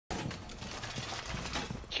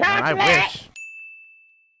I wish.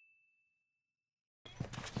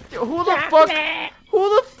 Who the fuck?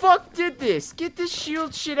 Who the fuck did this? Get this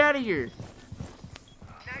shield shit out of here.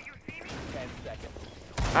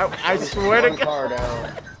 I swear to God. One car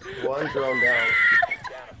down. One drone down.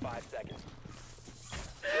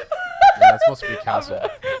 Yeah, it's supposed to be castle.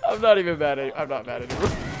 I'm not even mad at it. I'm not mad at it.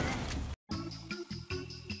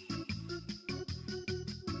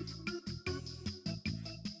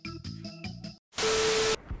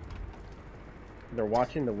 They're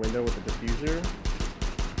watching the window with the diffuser.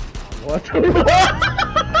 What?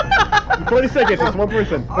 20 seconds, it's one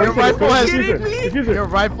person. Your rifle has diffuser. Your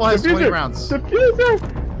rifle has 20 rounds. Diffuser!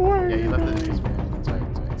 Yeah, you left the diffuser. It's right.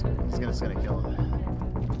 It's gonna kill him.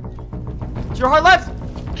 To your hard left!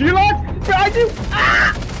 To your left! Behind you!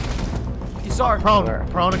 Ah! You saw her.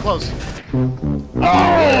 Prone and close. Oh!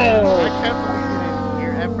 I can't believe you didn't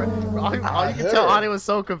hear ever. All you can tell, Ani was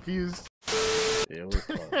so confused. It was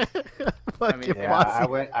fun. I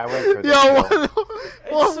went for this. Yo,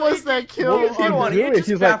 what was that kill? It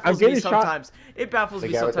just baffles me sometimes. It baffles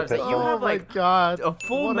me sometimes that you have like a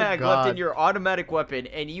full mag left in your automatic weapon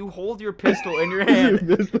and you hold your pistol in your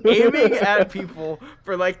hand aiming at people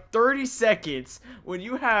for like 30 seconds when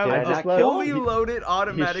you have a fully loaded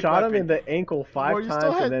automatic weapon. He shot him in the ankle 5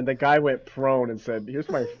 times and then the guy went prone and said, "Here's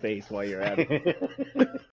my face while you're at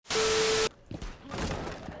it."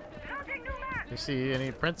 You see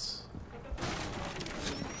any prints?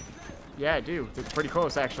 Yeah, I do. They're pretty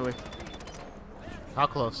close, actually. How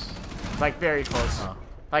close? Like, very close. Oh.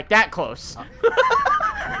 Like, that close.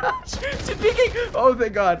 Oh,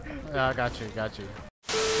 thank God. Yeah, I got you.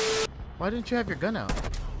 Why didn't you have your gun out?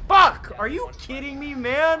 Fuck! Are you kidding me,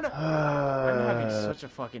 man? I'm having such a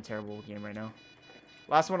fucking terrible game right now.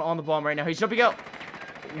 Last one on the bomb right now. He's jumping out.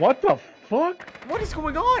 What the fuck? What is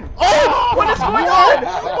going on? Oh! What is going on?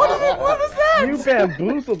 What is that? You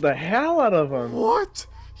bamboozled the hell out of him. What?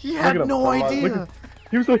 He had no idea.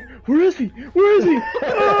 He was like, "Where is he? Where is he?"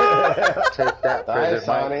 Take that, Nice,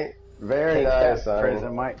 Sonny. Very nice, Sonny.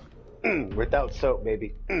 Prison Mike. Without soap,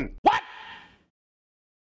 baby. What?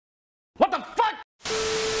 What the fuck?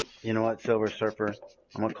 You know what, Silver Surfer?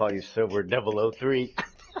 I'm gonna call you Silver 003.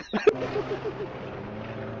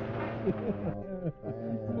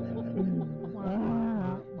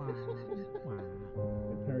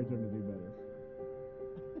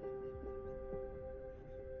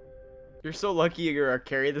 You're so lucky you're a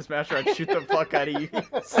carry this match, or I'd shoot the fuck out of you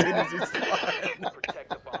as soon as you spawn. Protect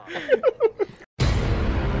the bomb.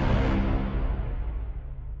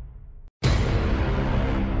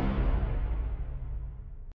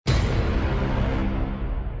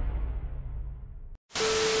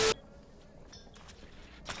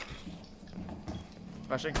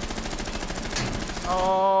 Flashing.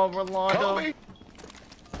 Oh, Rolando.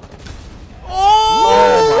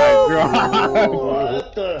 Oh my God!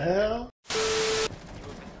 What the hell?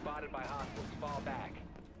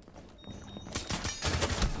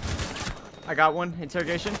 I got one.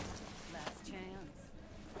 Interrogation.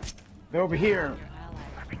 They're over here.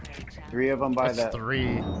 3 of them by that.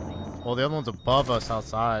 3. Well, the other one's above us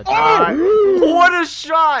outside. Oh! What a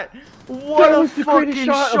shot! What a fucking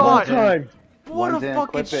shot! Of all time. What One's a in,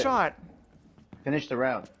 fucking clip it. shot! Finish the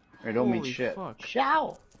round. Or don't mean Holy shit. fuck.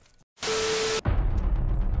 Ciao!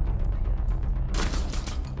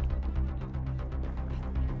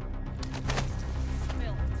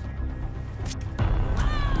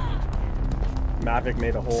 MAVerick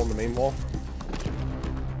made a hole in the main wall.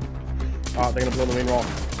 Oh, they're gonna blow the main wall.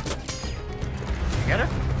 You get her?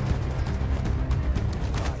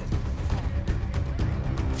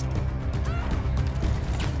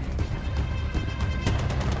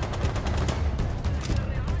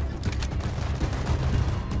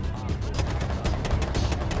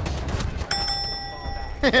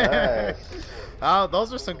 Nice. Oh,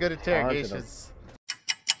 those are some good interrogations.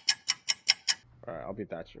 Alright, I'll beat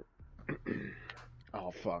that shit.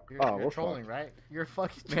 Oh fuck. You're trolling, right? You're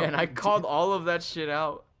fucking trolling. Man, I called all of that shit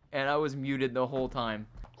out, and I was muted the whole time.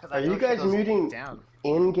 Are you guys muting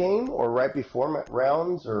in game or right before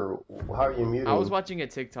rounds, or how are you muting? I was watching a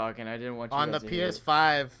TikTok and I didn't want you on the guys to hear it.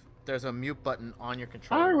 PS5. There's a mute button on your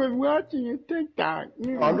controller. I was watching a TikTok.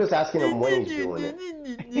 Oh, I'm just asking him when he's doing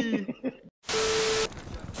it.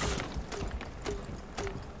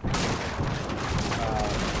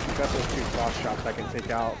 Got those 2 cross shots I can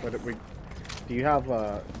take out, but do you have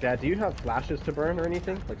Dad? Do you have flashes to burn or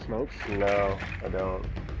anything like smokes? No, I don't.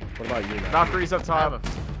 What about you, man? Valkyrie's up top.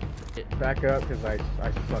 Back up, because I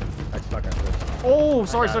suck at this. Oh,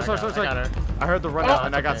 sorry. I I heard the run out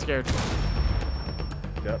and I got scared.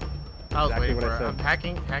 Yep. I was Exactly waiting what for I it. said. I'm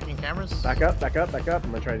hacking cameras. Back up. I'm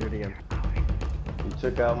gonna try to do it again. You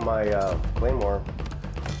took out my Claymore.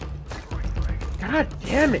 God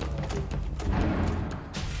damn it!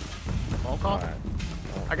 Phone call? Right.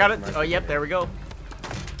 I got it. Oh, yep, there we go.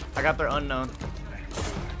 I got their unknown.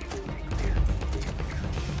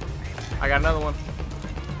 I got another one.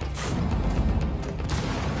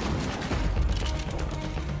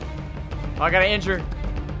 Oh, I got an injure.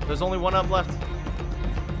 There's only one up left.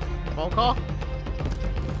 Phone call?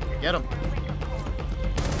 Get him.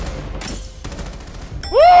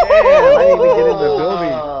 Damn, I didn't even get in the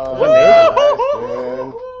building.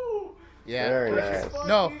 Yeah. Very nice.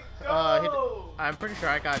 No, I'm pretty sure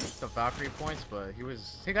I got the Valkyrie points, but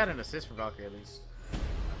he got an assist for Valkyrie at least.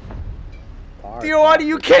 Theoani,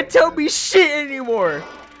 you can't tell me shit anymore.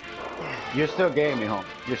 You're still gay, mijo.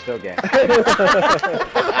 You're still gay.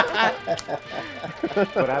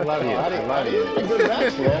 But I love you. I love you. Good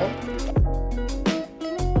match, man.